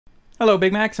Hello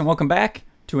Big Macs and welcome back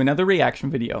to another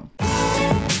reaction video.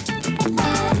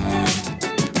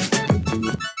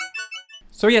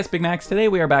 So yes, Big Macs, today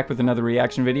we are back with another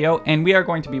reaction video and we are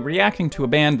going to be reacting to a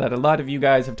band that a lot of you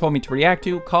guys have told me to react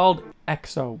to called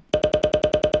EXO.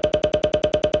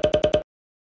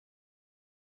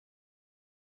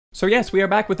 So yes, we are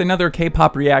back with another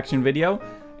K-pop reaction video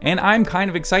and I'm kind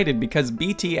of excited because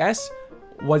BTS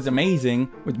was amazing,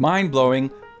 was mind-blowing.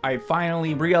 I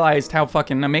finally realized how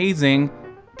fucking amazing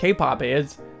K-pop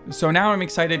is. So now I'm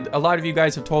excited. A lot of you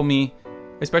guys have told me,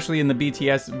 especially in the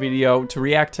BTS video, to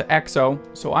react to EXO.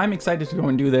 So I'm excited to go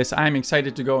and do this. I'm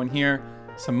excited to go and hear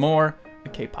some more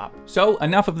K-pop. So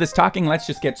enough of this talking, let's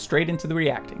just get straight into the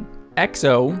reacting.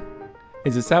 EXO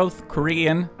is a South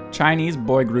Korean Chinese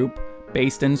boy group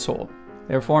based in Seoul.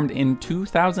 They were formed in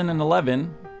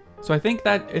 2011. So I think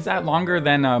is that longer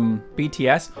than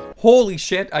BTS? Holy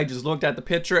shit, I just looked at the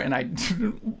picture and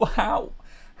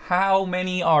how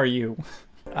many are you?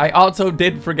 I also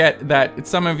did forget that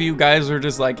some of you guys are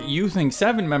just like, you think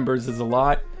 7 members is a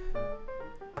lot.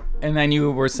 And then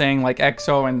you were saying like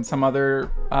EXO and some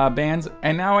other bands.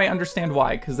 And now I understand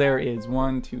why, because there is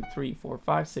 1, 2, 3, 4,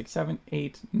 5, 6, 7,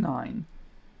 8, 9.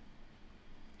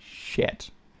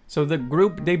 Shit. So the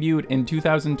group debuted in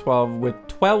 2012 with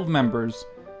 12 members,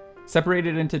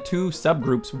 separated into 2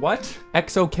 subgroups. What?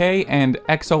 exo-k and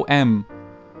exo-m,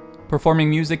 performing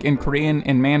music in Korean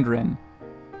and Mandarin.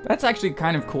 That's actually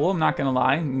kind of cool, I'm not gonna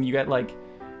lie. You get like,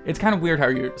 it's kind of weird how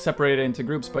you're separated into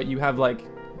groups, but you have like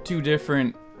 2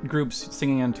 different groups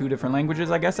singing in 2 different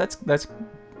languages. I guess that's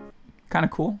kind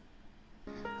of cool.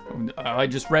 I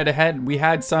just read ahead. We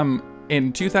had some,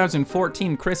 in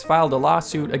 2014, Chris filed a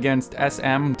lawsuit against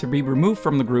SM to be removed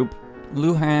from the group.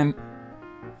 Luhan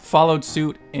followed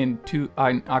suit in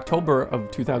October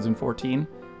of 2014,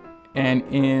 and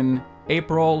in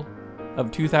April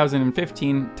of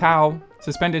 2015, Tao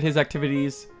suspended his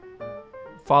activities,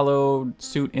 followed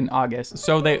suit in August.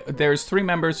 So there's 3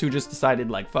 members who just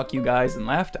decided like, fuck you guys, and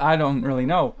left. I don't really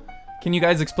know. Can you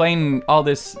guys explain all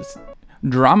this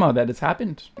drama that has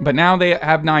happened? But now they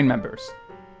have 9 members.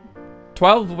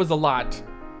 12 was a lot.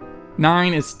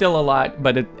 9 is still a lot,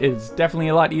 but it is definitely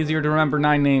a lot easier to remember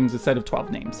 9 names instead of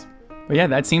 12 names. But yeah,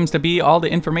 that seems to be all the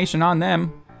information on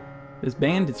them. This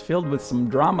band is filled with some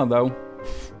drama though.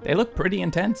 They look pretty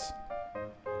intense.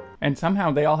 And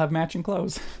somehow they all have matching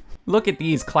clothes. Look at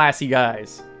these classy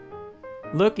guys.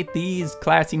 Look at these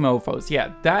classy mofos.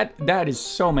 Yeah, that is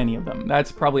so many of them.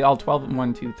 That's probably all 12 of them.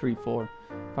 1, 2, 3, 4,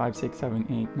 5, 6, 7,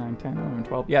 8, 9, 10, 11,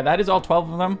 12. Yeah, that is all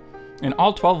 12 of them. And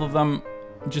all 12 of them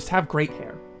just have great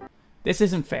hair. This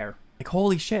isn't fair. Like,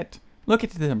 holy shit. Look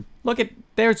at them.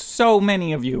 There's so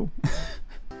many of you.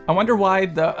 I wonder why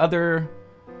the other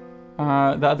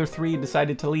 3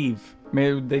 decided to leave.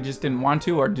 Maybe they just didn't want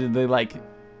to, or did they like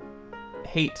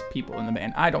hate people in the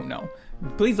band? I don't know.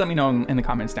 Please let me know in the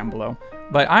comments down below.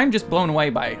 But I'm just blown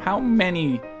away by how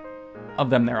many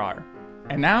of them there are.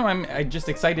 And now I'm just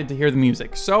excited to hear the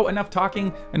music. So enough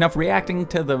talking, enough reacting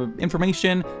to the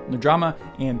information, the drama,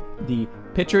 and the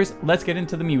pictures. Let's get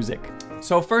into the music.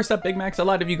 So first up, Big Macs, a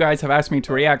lot of you guys have asked me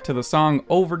to react to the song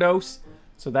Overdose.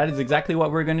 So that is exactly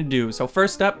what we're gonna do. So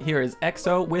first up, here is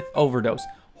EXO with Overdose.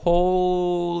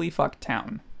 Holy fuck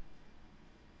town.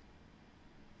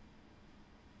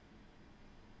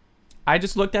 I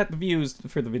just looked at the views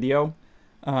for the video.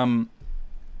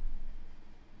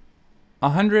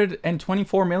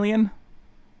 124 million.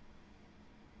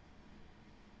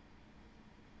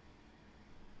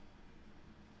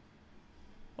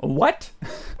 What?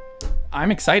 I'm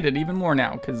excited even more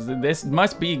now because this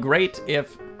must be great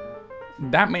if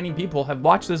that many people have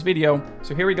watched this video.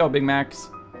 So here we go, Big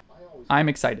Macs. I'm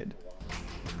excited.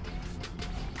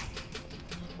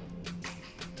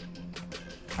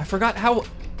 I forgot how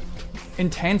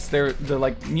intense the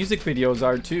like music videos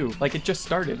are too. Like, it just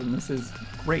started and this is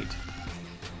great.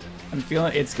 I'm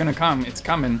feeling it's gonna come. It's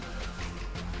coming.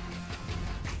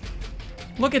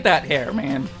 Look at that hair,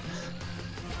 man.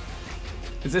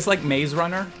 Is this like Maze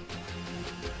Runner?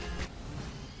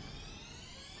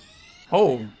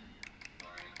 Oh.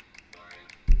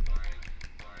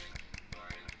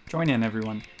 Join in,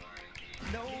 everyone.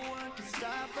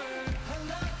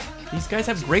 These guys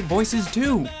have great voices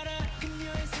too.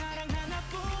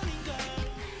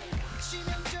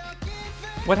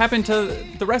 What happened to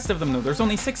the rest of them though? There's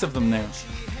only 6 of them there.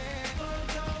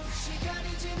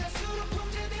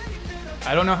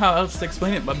 I don't know how else to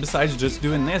explain it, but besides just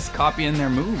doing this, copying their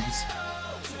moves.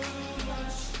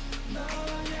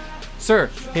 Sir,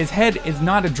 his head is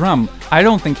not a drum. I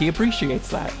don't think he appreciates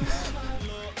that.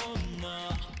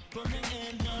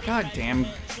 God damn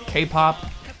K-pop.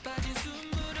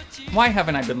 Why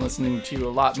haven't I been listening to you a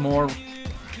lot more?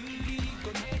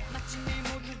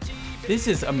 This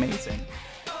is amazing.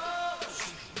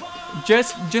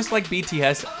 Just like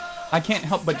BTS, I can't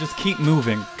help but just keep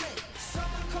moving.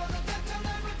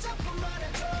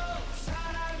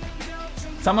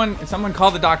 Someone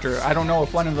call the doctor. I don't know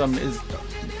if one of them is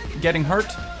getting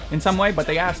hurt in some way, but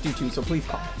they asked you to, so please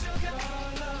call.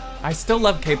 I still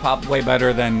love K-pop way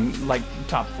better than like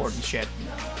top 40 shit.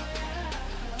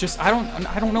 Just I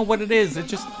don't know what it is.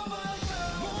 It's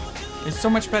so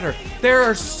much better. There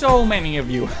are so many of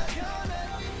you.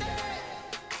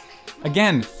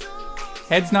 Again,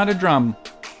 head's not a drum.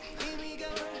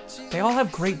 They all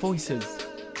have great voices.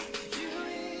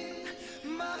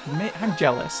 I'm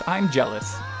jealous. I'm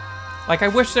jealous. Like, I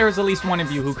wish there was at least one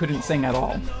of you who couldn't sing at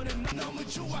all.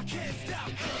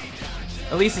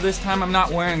 At least this time I'm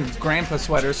not wearing grandpa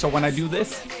sweaters, so when I do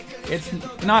this, it's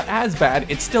not as bad.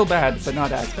 It's still bad, but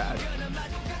not as bad.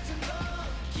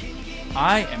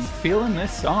 I am feeling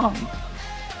this song.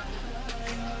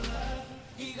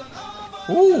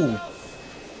 Ooh.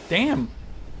 Damn.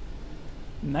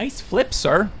 Nice flip,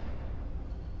 sir.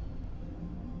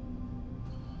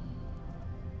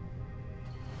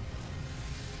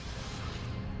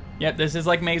 Yep, this is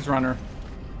like Maze Runner.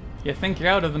 You think you're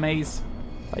out of the maze,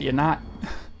 but you're not.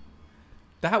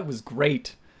 That was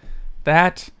great.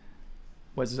 That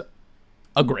was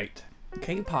a great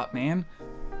K-pop, man.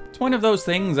 It's one of those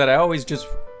things that I always just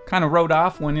kind of wrote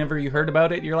off whenever you heard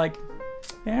about it. You're like,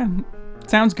 yeah,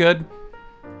 it sounds good,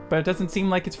 but it doesn't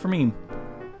seem like it's for me.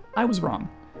 I was wrong.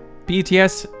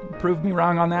 BTS proved me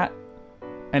wrong on that,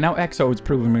 and now EXO is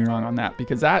proving me wrong on that,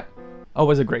 because that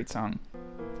was a great song.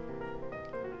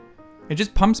 It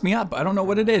just pumps me up. I don't know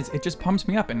what it is. It just pumps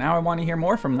me up, and now I want to hear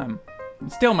more from them.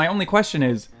 Still, my only question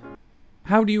is,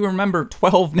 how do you remember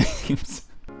 12 names?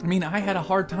 I mean, I had a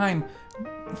hard time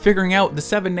figuring out the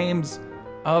 7 names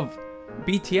of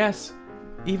BTS,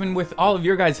 even with all of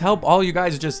your guys' help, all you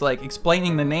guys just like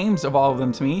explaining the names of all of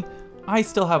them to me. I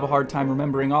still have a hard time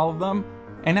remembering all of them.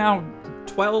 And now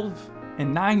 12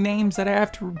 and 9 names that I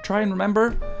have to try and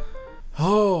remember.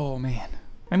 Oh man.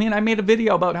 I mean, I made a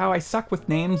video about how I suck with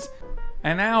names,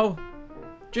 and now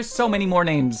just so many more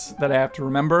names that I have to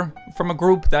remember from a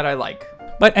group that I like.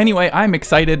 But anyway, I'm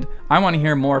excited. I want to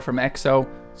hear more from EXO,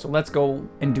 so let's go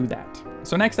and do that.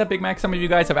 So next up, Big Mac, some of you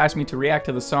guys have asked me to react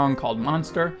to the song called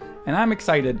Monster, and I'm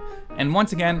excited. And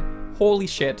once again, holy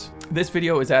shit, this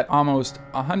video is at almost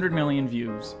 100 million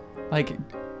views. Like,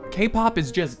 K-pop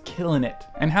is just killing it.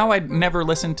 And how I'd never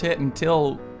listened to it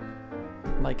until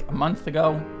like a month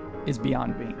ago is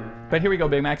beyond me. But here we go,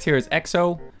 Big Macs. Here is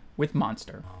EXO with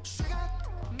Monster.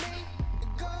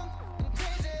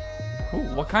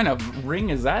 Ooh, what kind of ring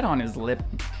is that on his lip?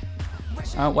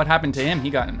 What happened to him? He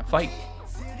got in a fight.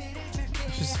 I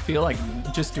just feel like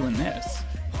just doing this.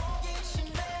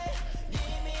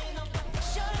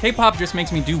 K-pop just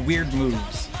makes me do weird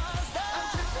moves.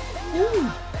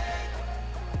 Ooh.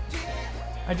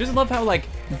 I just love how, like,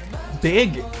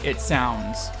 big it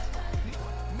sounds.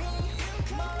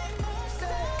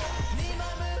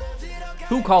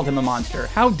 Who called him a monster?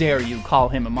 How dare you call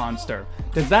him a monster?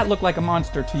 Does that look like a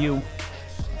monster to you?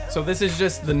 So this is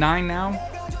just the 9 now?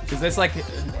 Is this like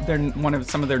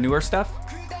some of their newer stuff?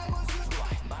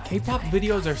 K-pop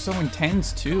videos are so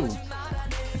intense too.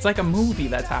 It's like a movie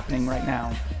that's happening right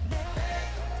now.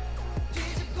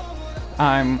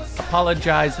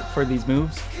 Apologize for these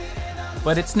moves,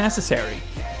 but it's necessary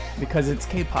because it's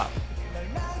K-pop.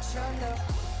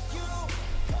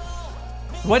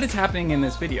 What is happening in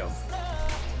this video?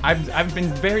 I've been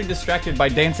very distracted by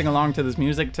dancing along to this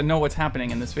music to know what's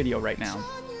happening in this video right now.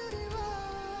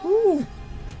 Ooh.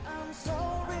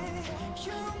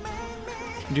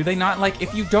 Do they not like,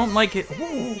 if you don't like it,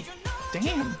 ooh,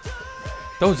 damn.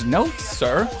 Those notes,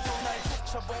 sir.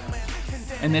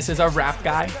 And this is our rap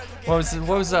guy. What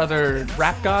was the other,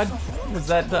 Rap God? Was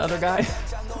that the other guy?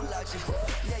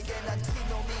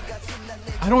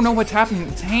 I don't know what's happening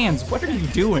with his hands. What are you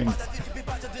doing?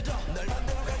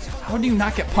 How do you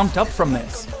not get pumped up from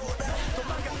this?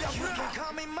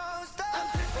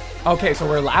 Okay, so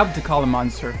we're allowed to call him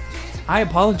monster. I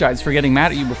apologize for getting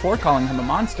mad at you before calling him a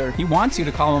monster. He wants you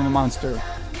to call him a monster.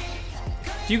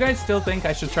 Do you guys still think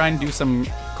I should try and do some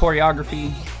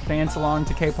choreography, dance along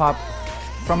to K-pop?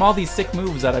 From all these sick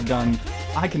moves that I've done,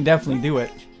 I can definitely do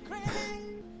it.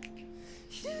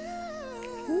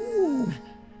 Ooh.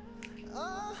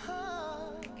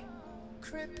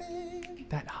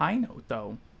 That high note,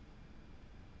 though.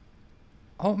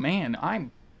 Oh man,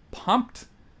 I'm pumped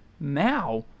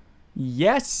now.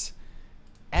 Yes,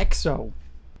 EXO.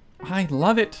 I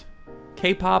love it.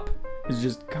 K-pop is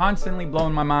just constantly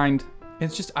blowing my mind,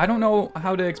 It's just, I don't know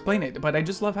how to explain it, but I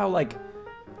just love how, like,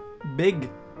 big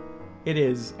it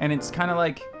is. And it's kind of,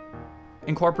 like,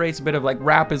 incorporates a bit of, like,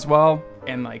 rap as well.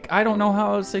 And, like, I don't know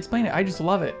how else to explain it. I just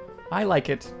love it. I like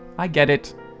it. I get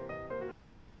it.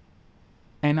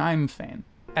 And I'm a fan.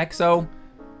 EXO,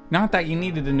 not that you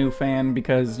needed a new fan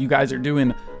because you guys are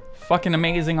doing fucking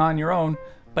amazing on your own,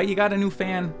 but you got a new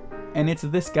fan, and it's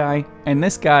this guy, and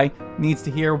this guy needs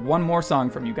to hear one more song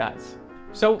from you guys.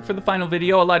 So for the final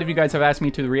video, a lot of you guys have asked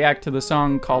me to react to the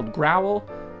song called Growl,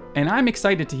 and I'm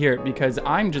excited to hear it because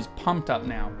I'm just pumped up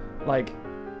now. Like,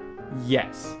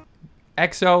 yes.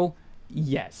 EXO,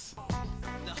 yes.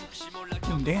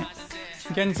 Damn.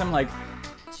 I'm getting some, like,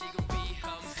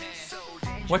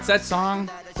 what's that song?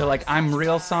 The, like, I'm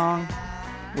Real song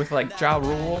with, like, Ja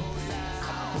Rule.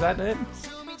 Is that it?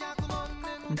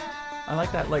 I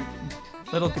like that, like,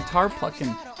 little guitar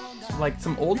plucking. Like,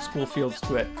 some old school feels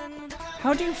to it.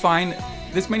 How do you find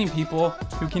this many people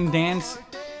who can dance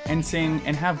and sing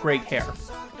and have great hair?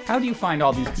 How do you find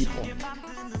all these people?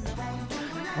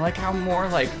 I like how more,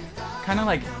 like, kind of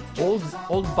like old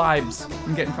vibes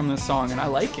I'm getting from this song, and I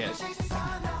like it.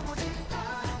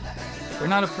 They're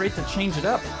not afraid to change it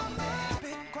up.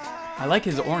 I like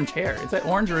his orange hair. Is that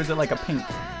orange or is it like a pink?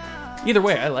 Either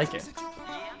way, I like it.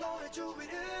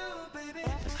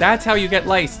 That's how you get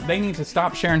lice. They need to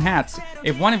stop sharing hats.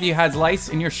 If one of you has lice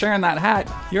and you're sharing that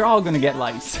hat, you're all gonna get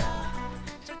lice.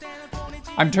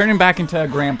 I'm turning back into a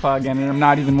grandpa again, and I'm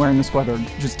not even wearing the sweater,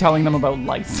 just telling them about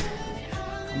lice.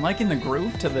 I'm liking the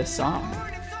groove to this song.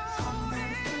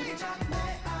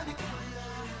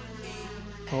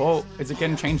 Oh, is it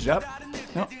getting changed up?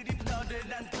 No.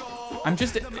 I'm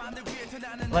just,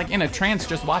 like, in a trance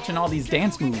just watching all these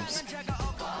dance moves.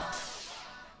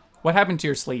 What happened to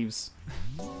your sleeves?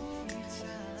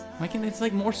 Like, it's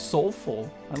like more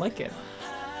soulful. I like it.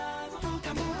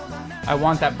 I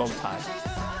want that bow tie.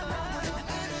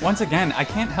 Once again, I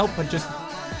can't help but just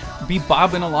be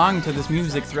bobbing along to this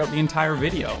music throughout the entire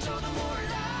video.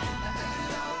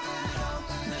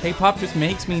 K-pop just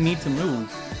makes me need to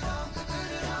move.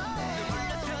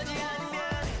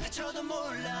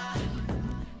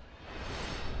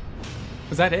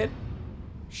 Was that it?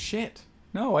 Shit.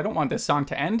 No, I don't want this song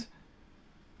to end.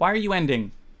 Why are you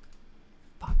ending?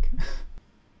 Fuck.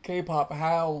 K-pop,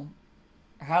 how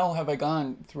have I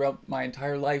gone throughout my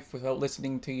entire life without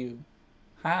listening to you?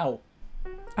 How?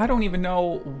 I don't even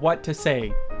know what to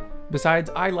say. Besides,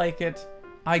 I like it,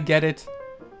 I get it,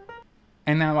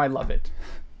 and now I love it.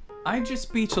 I'm just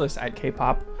speechless at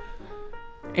K-pop.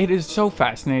 It is so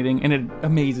fascinating, and it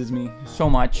amazes me so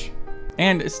much.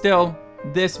 And still,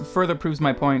 this further proves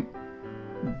my point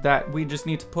that we just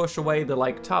need to push away the,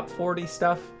 like, top 40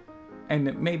 stuff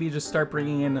and maybe just start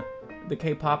bringing in the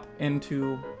K-pop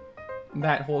into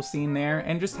that whole scene there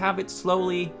and just have it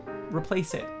slowly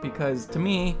replace it, because to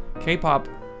me, K-pop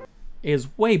is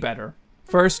way better.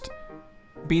 First,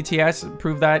 BTS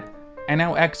proved that, and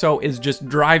now EXO is just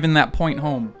driving that point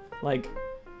home. Like,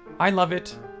 I love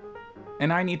it,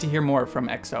 and I need to hear more from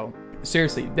EXO.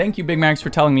 Seriously, thank you Big Macs for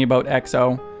telling me about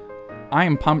EXO. I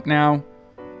am pumped now.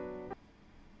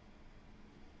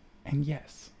 And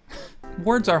yes,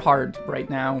 words are hard right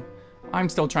now. I'm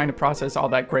still trying to process all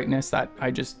that greatness that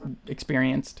I just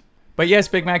experienced. But yes,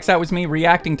 Big Macs, that was me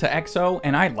reacting to EXO,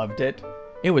 and I loved it.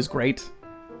 It was great.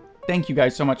 Thank you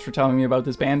guys so much for telling me about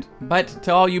this band. But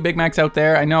to all you Big Macs out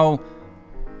there, I know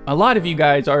a lot of you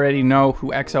guys already know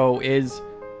who EXO is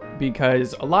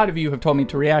because a lot of you have told me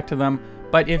to react to them.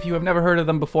 But if you have never heard of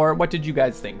them before, what did you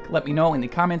guys think? Let me know in the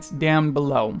comments down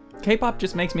below. K-pop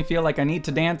just makes me feel like I need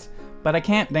to dance, but I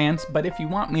can't dance. But if you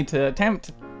want me to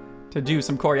attempt to do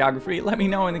some choreography, let me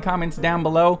know in the comments down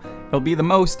below. It'll be the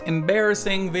most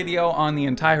embarrassing video on the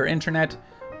entire internet.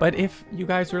 But if you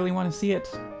guys really want to see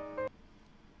it,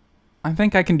 I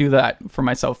think I can do that for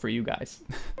myself for you guys.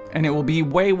 And it will be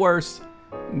way worse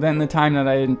than the time that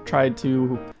I tried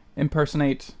to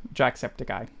impersonate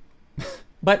Jacksepticeye.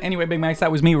 But anyway, Big Macs,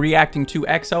 that was me reacting to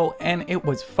EXO, and it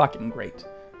was fucking great.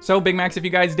 So, Big Macs, if you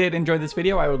guys did enjoy this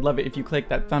video, I would love it if you click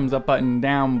that thumbs up button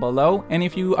down below. And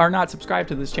if you are not subscribed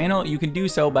to this channel, you can do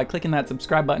so by clicking that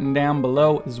subscribe button down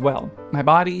below as well. My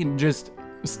body just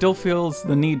still feels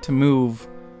the need to move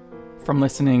from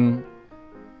listening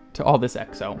to all this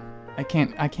EXO. I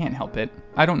can't help it.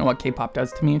 I don't know what K-pop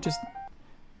does to me, it just...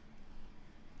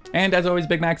 And as always,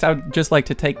 Big Macs, I would just like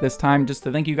to take this time just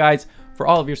to thank you guys for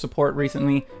all of your support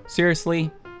recently.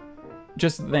 Seriously,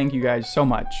 just thank you guys so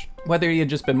much. Whether you've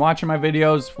just been watching my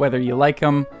videos, whether you like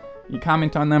them, you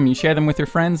comment on them, you share them with your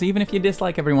friends, even if you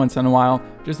dislike every once in a while.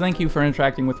 Just thank you for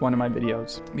interacting with one of my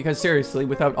videos. Because seriously,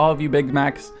 without all of you Big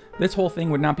Macs, this whole thing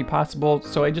would not be possible,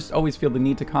 so I just always feel the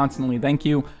need to constantly thank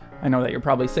you. I know that you're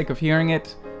probably sick of hearing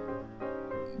it,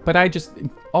 but I just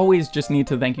always just need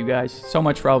to thank you guys so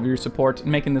much for all of your support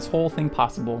and making this whole thing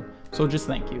possible. So just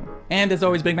thank you. And as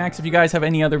always, Big Macs, if you guys have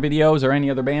any other videos or any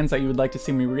other bands that you would like to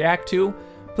see me react to,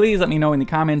 please let me know in the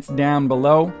comments down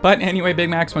below. But anyway, Big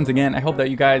Macs, once again, I hope that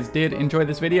you guys did enjoy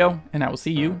this video, and I will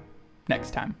see you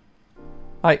next time.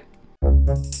 Bye.